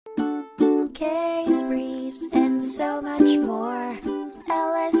case briefs, and so much more.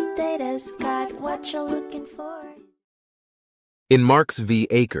 LSData's got what you're looking for. In Marx v.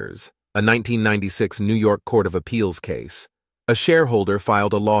 Akers, a 1996 New York Court of Appeals case, a shareholder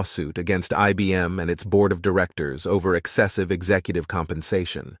filed a lawsuit against IBM and its board of directors over excessive executive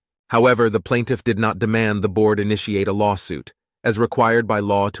compensation. However, the plaintiff did not demand the board initiate a lawsuit, as required by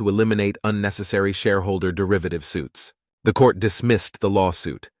law to eliminate unnecessary shareholder derivative suits. The court dismissed the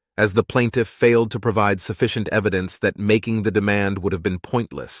lawsuit, as the plaintiff failed to provide sufficient evidence that making the demand would have been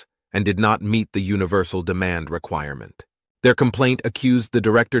pointless and did not meet the universal demand requirement. Their complaint accused the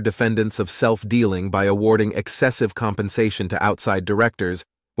director defendants of self-dealing by awarding excessive compensation to outside directors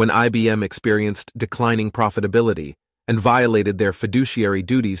when IBM experienced declining profitability and violated their fiduciary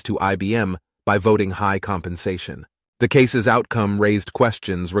duties to IBM by voting high compensation. The case's outcome raised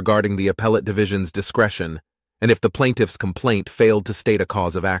questions regarding the appellate division's discretion and if the plaintiff's complaint failed to state a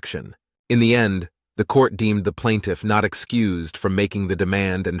cause of action. In the end, the court deemed the plaintiff not excused from making the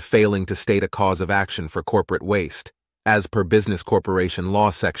demand and failing to state a cause of action for corporate waste, as per Business Corporation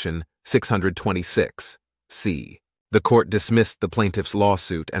Law Section 626 C. The court dismissed the plaintiff's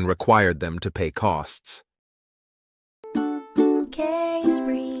lawsuit and required them to pay costs. Case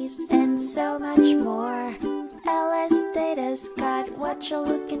briefs, and so much more. LSData's got what you're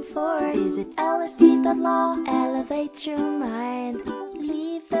looking for. Visit lsd.law, elevate your mind.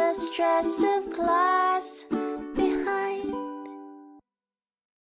 Leave the stress of class.